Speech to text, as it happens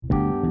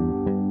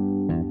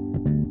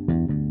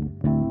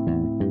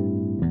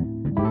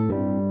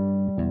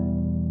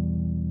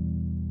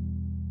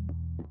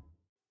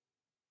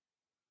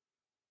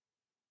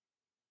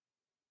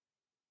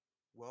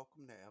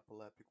Welcome to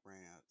Epileptic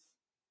Rants.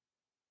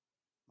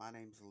 My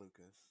name's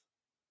Lucas.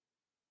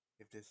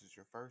 If this is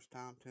your first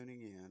time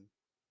tuning in,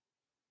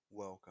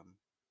 welcome.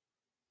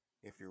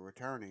 If you're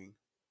returning,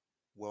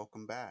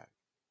 welcome back.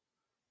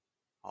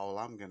 All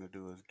I'm going to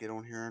do is get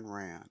on here and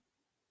rant.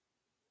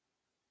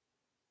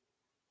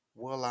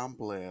 Well, I'm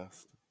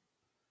blessed.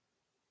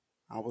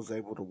 I was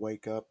able to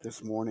wake up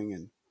this morning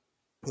and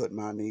put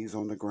my knees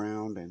on the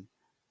ground and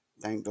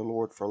thank the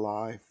Lord for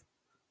life.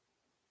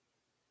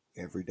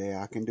 Every day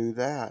I can do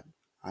that,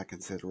 I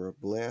consider a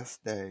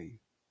blessed day.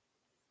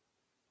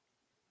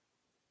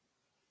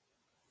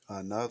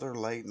 Another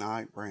late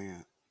night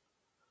rant.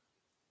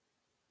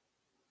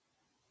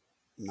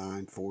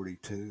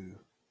 9:42.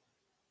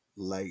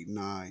 Late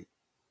night.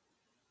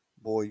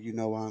 Boy, you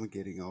know I'm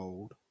getting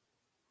old.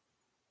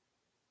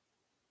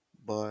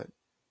 But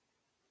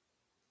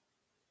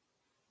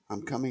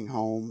I'm coming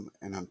home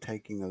and I'm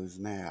taking those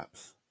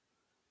naps,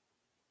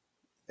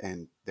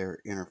 and they're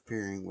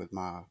interfering with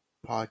my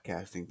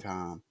podcasting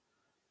time.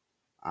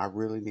 I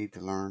really need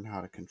to learn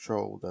how to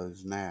control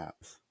those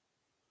naps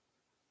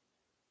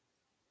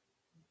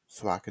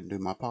so I can do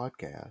my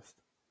podcast.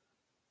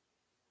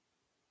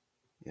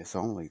 It's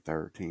only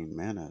 13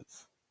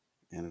 minutes,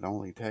 and it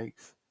only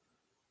takes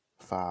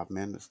 5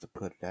 minutes to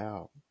put it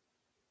out.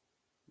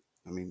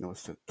 I mean, no,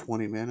 it's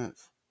 20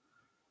 minutes.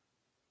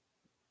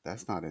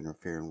 That's not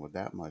interfering with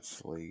that much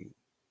sleep.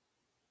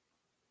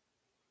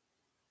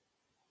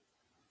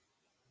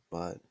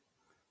 But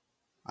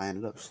I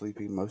ended up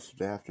sleeping most of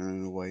the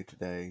afternoon away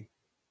today.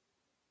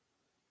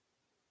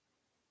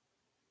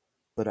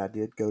 But I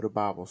did go to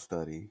Bible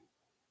study.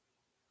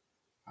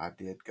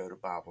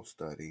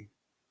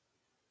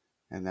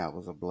 And that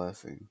was a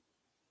blessing.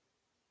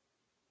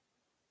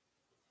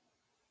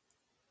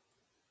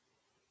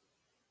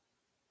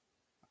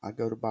 I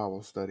go to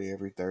Bible study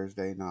every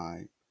Thursday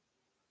night.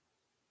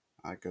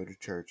 I go to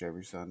church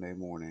every Sunday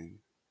morning.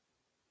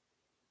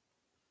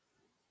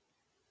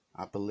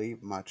 I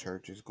believe my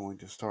church is going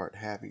to start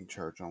having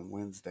church on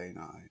Wednesday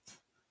nights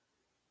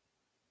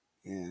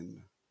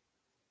in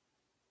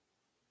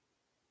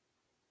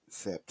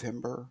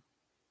September.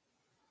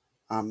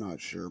 I'm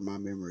not sure. My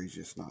memory's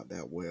just not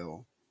that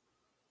well.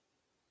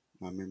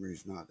 My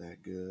memory's not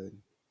that good.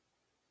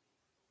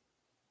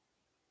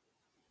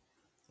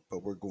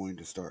 But we're going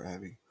to start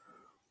having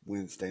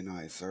Wednesday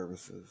night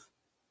services.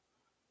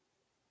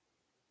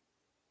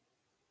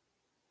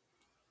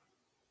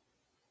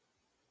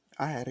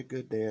 I had a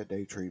good day at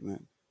day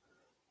treatment.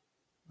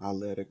 I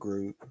led a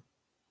group.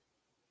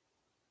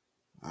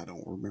 I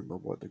don't remember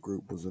what the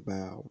group was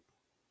about,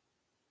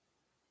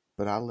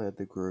 but I led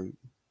the group.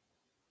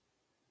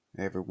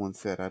 Everyone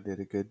said I did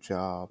a good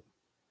job.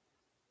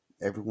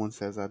 Everyone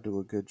says I do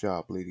a good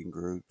job leading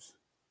groups.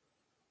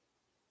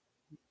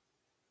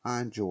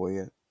 I enjoy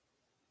it.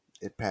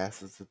 It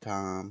passes the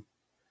time.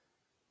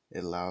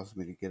 It allows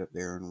me to get up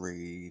there and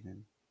read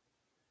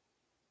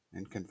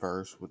and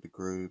converse with the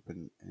group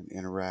and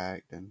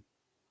interact and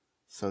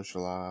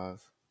socialize.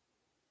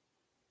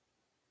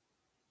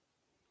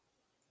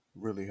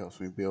 Really helps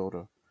me build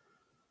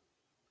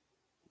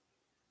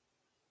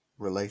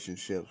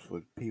relationships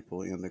with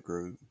people in the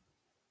group.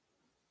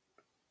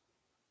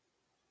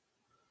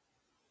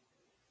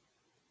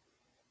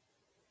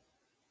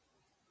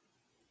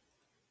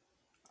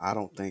 I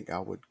don't think I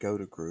would go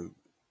to group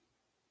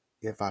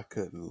if I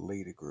couldn't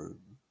lead a group.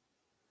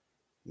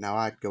 Now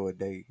I'd go a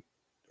day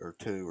or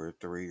two or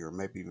three or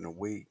maybe even a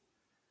week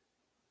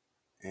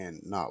and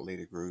not lead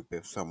a group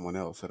if someone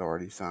else had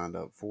already signed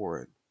up for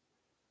it.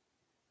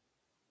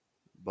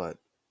 But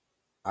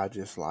I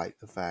just like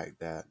the fact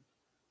that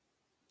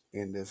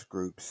in this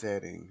group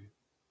setting,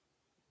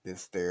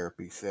 this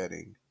therapy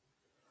setting,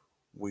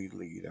 we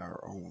lead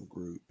our own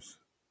groups.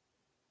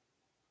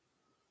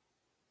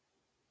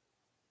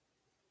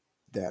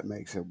 That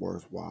makes it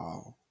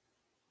worthwhile.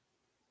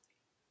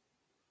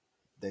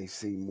 They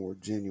seem more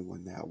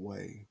genuine that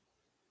way.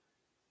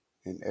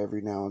 And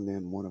every now and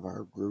then, one of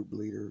our group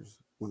leaders,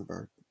 I don't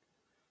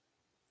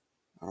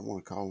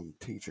want to call them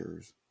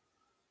teachers,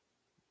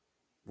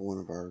 but one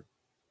of our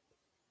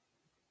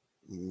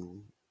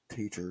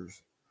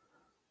teachers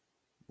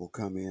will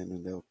come in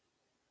and they'll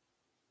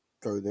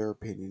throw their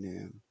opinion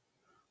in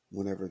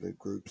whenever the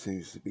group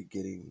seems to be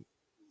getting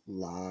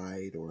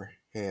light or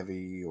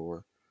heavy,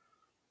 or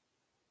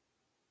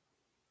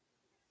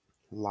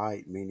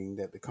light meaning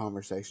that the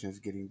conversation is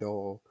getting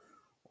dull,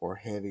 or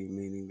heavy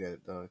meaning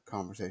that the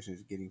conversation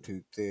is getting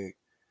too thick.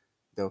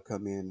 They'll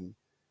come in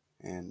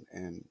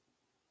and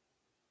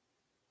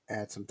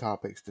add some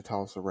topics to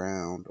toss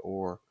around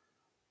or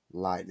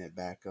lighten it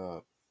back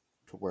up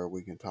to where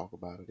we can talk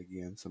about it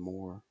again some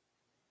more.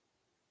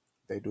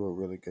 They do a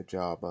really good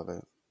job of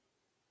it.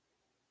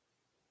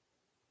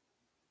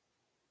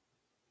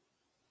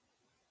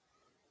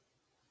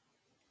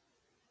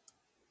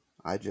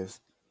 I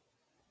just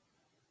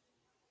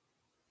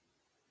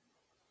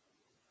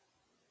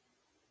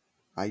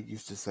I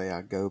used to say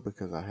I go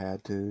because I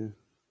had to.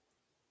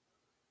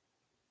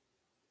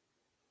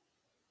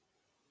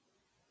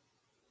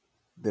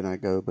 Then I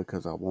go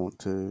because I want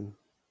to.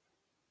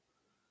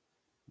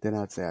 Then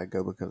I'd say I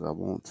go because I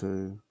want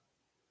to.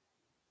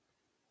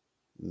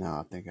 No,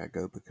 I think I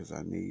go because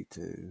I need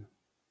to.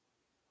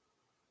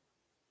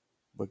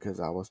 Because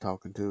I was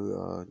talking to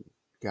a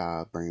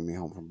guy bringing me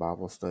home from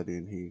Bible study,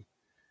 and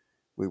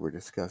we were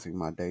discussing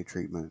my day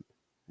treatment,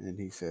 and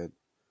he said,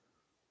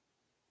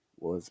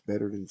 "Well, it's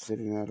better than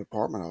sitting in an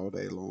apartment all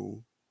day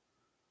long."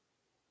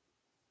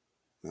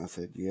 And I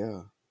said,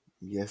 "Yeah,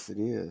 yes, it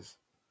is."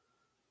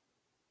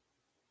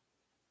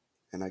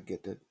 And I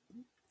get to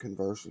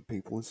converse with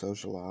people and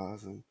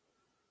socialize and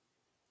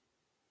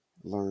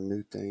learn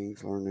new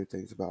things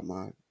about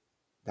my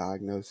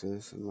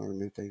diagnosis, and learn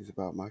new things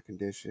about my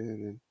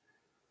condition and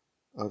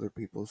other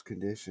people's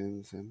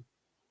conditions, and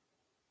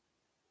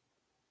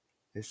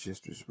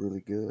it's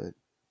really good.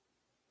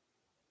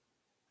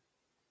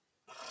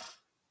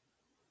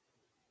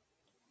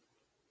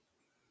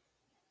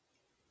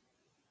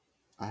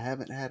 I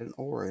haven't had an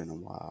aura in a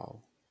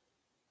while,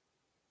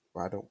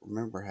 or I don't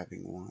remember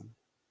having one.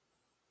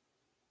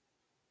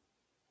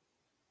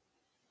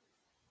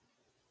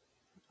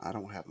 I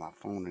don't have my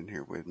phone in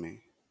here with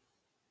me,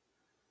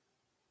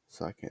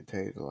 so I can't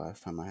tell you the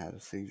last time I had a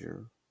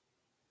seizure,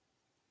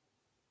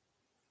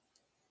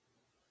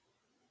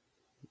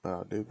 but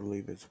I do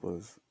believe it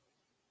was,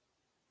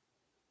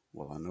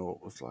 well, I know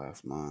it was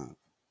last month,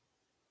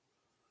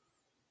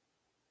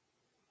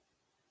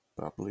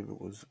 but I believe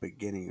it was the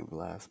beginning of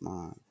last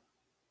month.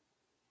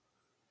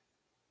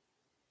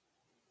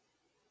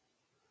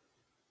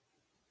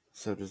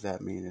 So does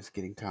that mean it's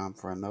getting time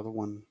for another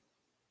one?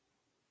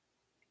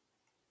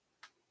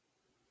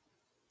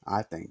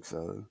 I think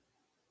so.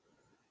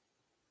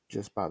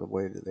 Just by the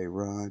way that they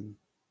run,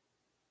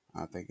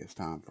 I think it's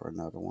time for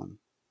another one.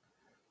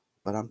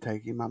 But I'm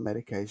taking my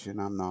medication.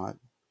 I'm not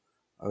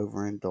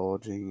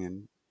overindulging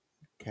in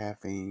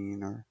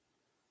caffeine, or,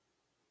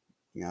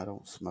 I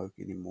don't smoke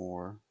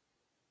anymore,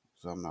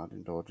 so I'm not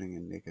indulging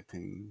in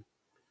nicotine.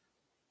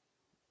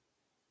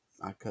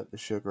 I cut the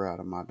sugar out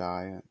of my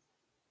diet.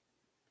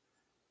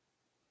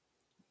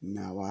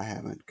 Now, I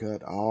haven't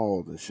cut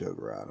all the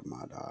sugar out of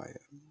my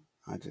diet.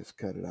 I just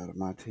cut it out of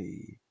my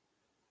tea.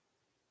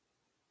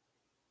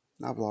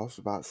 I've lost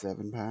about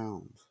 7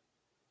 pounds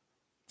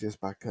just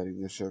by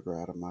cutting the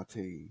sugar out of my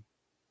tea.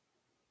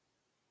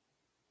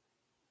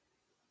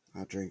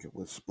 I drink it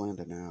with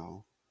Splenda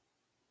now.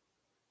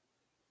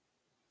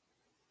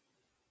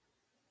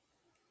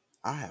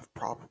 I have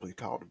probably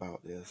talked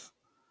about this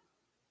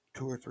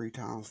 2 or 3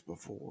 times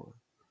before,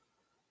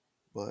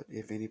 but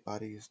if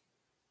anybody's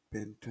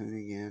been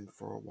tuning in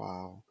for a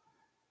while,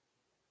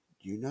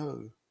 you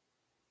know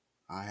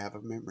I have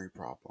a memory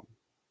problem.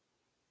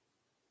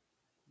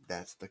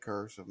 That's the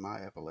curse of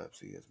my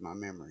epilepsy, is my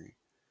memory.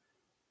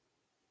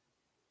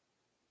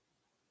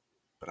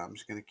 But I'm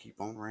just going to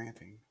keep on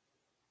ranting,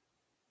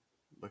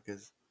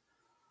 because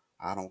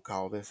I don't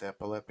call this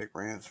epileptic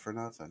rants for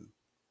nothing.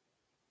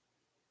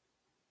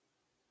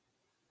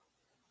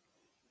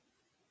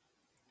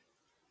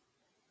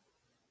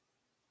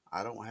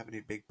 I don't have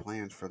any big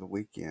plans for the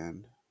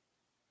weekend.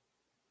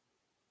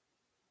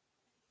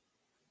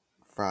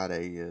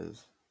 Friday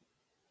is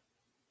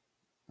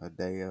a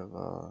day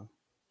of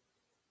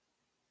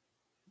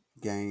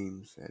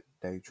games at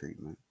day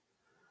treatment,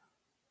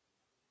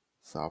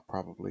 so I'll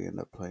probably end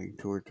up playing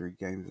 2 or 3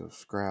 games of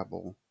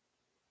Scrabble,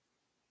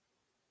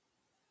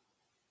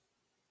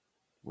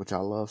 which I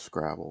love.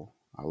 Scrabble.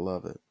 I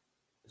love it.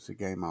 It's a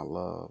game I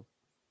love.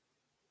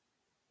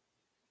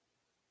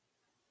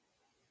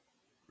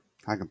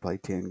 I can play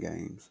 10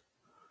 games.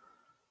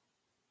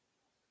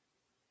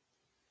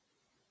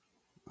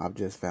 I've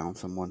just found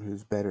someone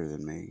who's better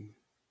than me,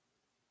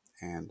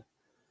 and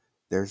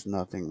there's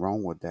nothing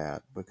wrong with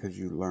that, because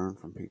you learn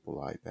from people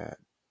like that.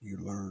 You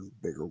learn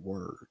bigger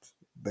words,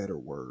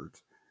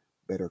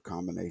 better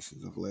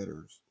combinations of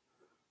letters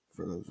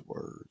for those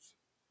words.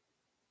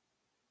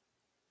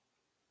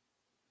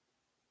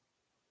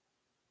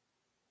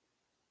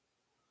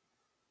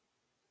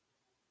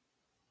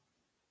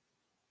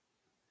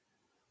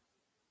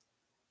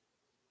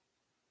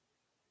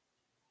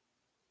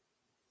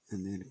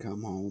 And then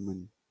come home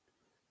and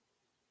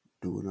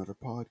do another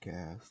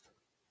podcast.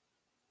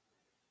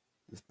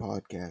 This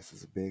podcast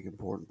is a big,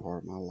 important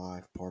part of my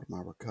life, part of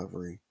my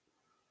recovery.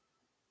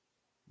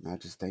 And I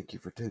just thank you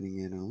for tuning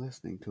in and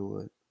listening to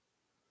it,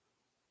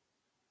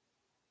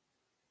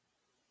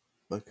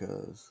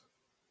 because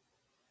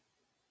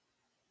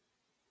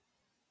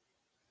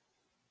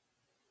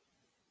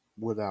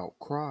without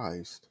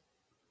Christ,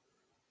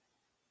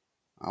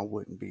 I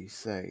wouldn't be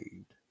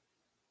saved.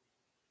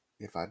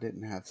 If I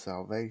didn't have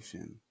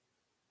salvation,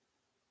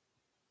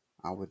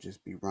 I would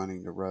just be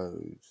running the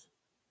roads.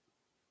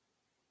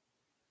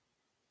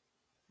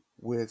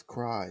 With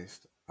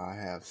Christ, I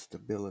have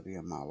stability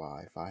in my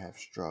life. I have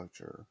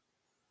structure.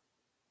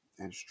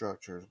 And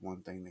structure is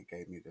one thing that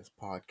gave me this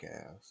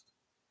podcast.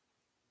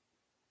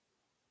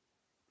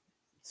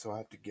 So I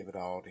have to give it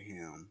all to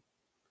Him.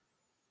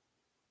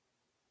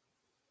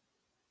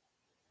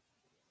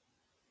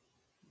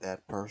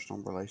 That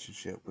personal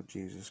relationship with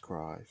Jesus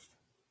Christ.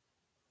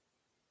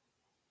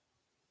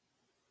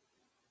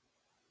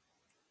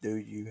 Do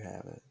you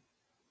have it?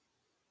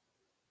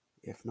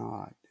 If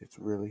not, it's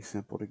really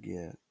simple to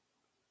get.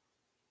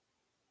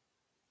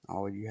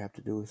 All you have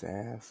to do is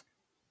ask,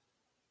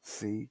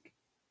 seek,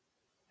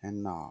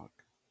 and knock.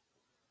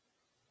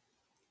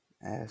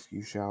 Ask,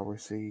 you shall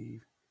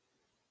receive.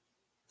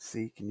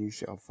 Seek, and you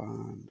shall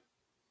find.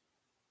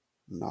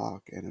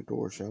 Knock, and a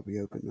door shall be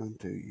opened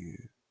unto you.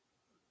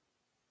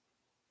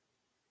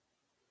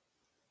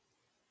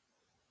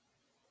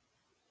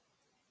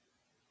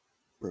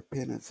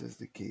 Repentance is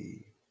the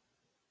key.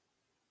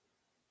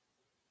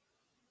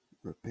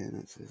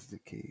 Repentance is the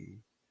key.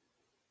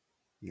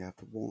 You have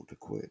to want to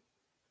quit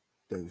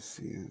those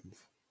sins.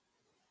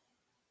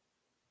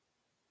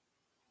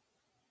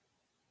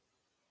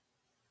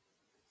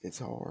 It's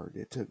hard.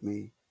 It took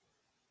me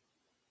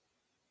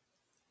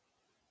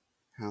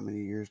how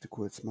many years to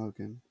quit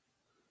smoking?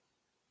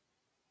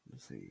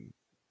 Let's see,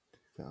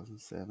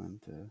 2007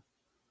 to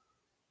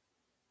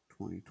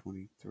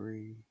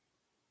 2023.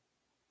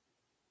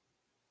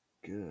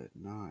 Good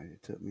night.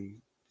 It took me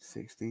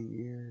 16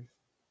 years.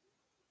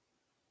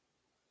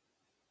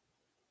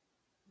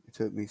 It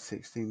took me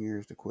 16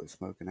 years to quit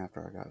smoking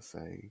after I got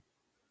saved.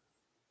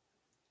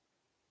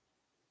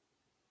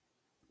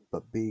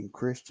 But being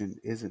Christian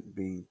isn't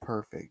being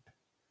perfect.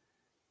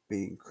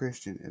 Being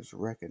Christian is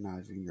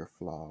recognizing your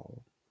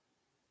flaws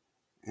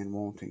and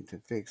wanting to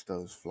fix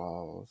those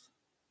flaws.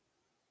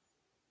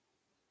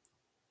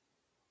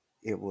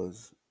 It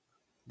was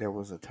There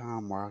was a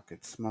time where I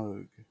could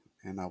smoke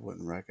and I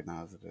wouldn't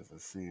recognize it as a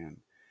sin.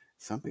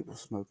 Some people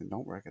smoke and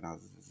don't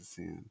recognize it as a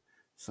sin.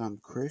 Some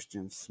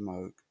Christians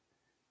smoke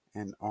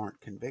and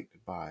aren't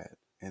convicted by it,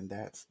 and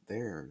that's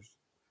theirs.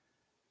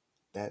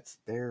 That's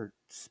their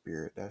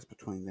spirit. That's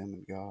between them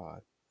and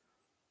God.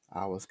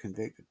 I was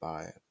convicted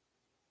by it,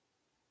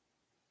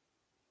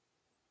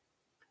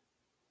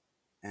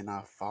 and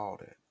I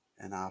fought it,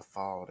 and I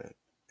fought it,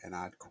 and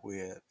I'd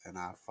quit, and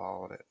I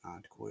fought it, and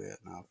I'd quit,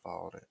 and I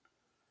fought it.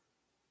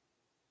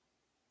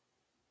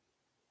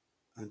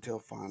 Until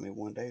finally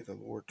one day the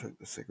Lord took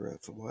the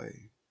cigarettes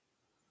away,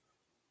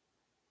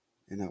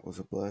 and that was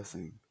a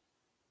blessing.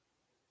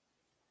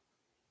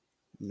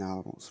 Now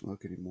I don't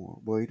smoke anymore.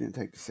 Well, he didn't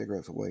take the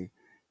cigarettes away.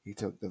 He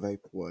took the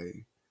vape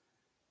away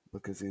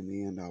because in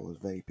the end I was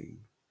vaping.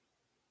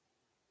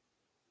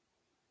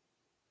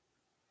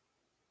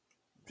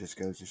 Just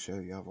goes to show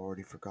you I've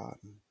already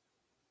forgotten.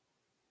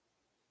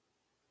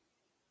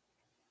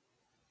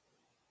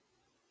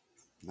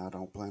 And I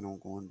don't plan on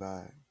going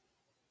back.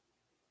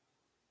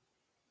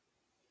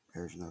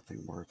 There's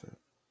nothing worth it.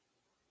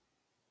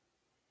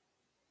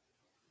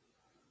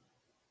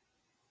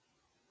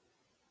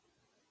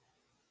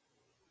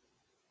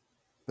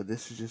 But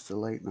this is just a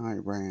late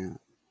night rant.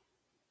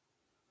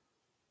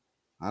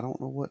 I don't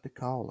know what to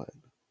call it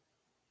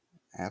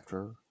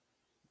after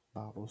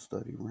Bible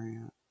study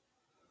rant.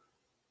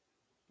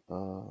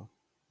 Uh,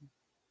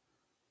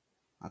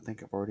 I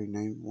think I've already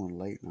named one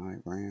late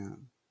night rant.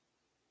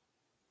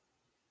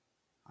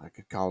 I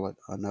could call it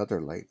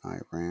another late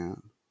night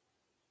rant.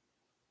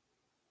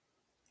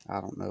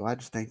 I don't know. I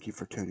just thank you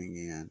for tuning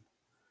in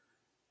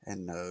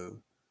and know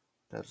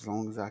that as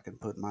long as I can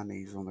put my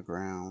knees on the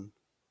ground,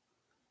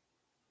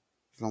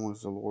 as long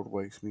as the Lord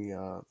wakes me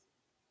up,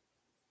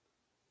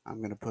 I'm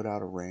going to put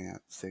out a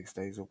rant 6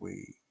 days a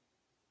week,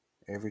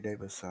 every day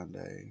but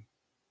Sunday.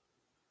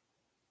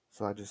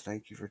 So I just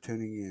thank you for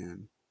tuning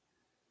in,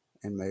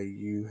 and may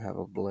you have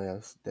a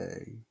blessed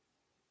day.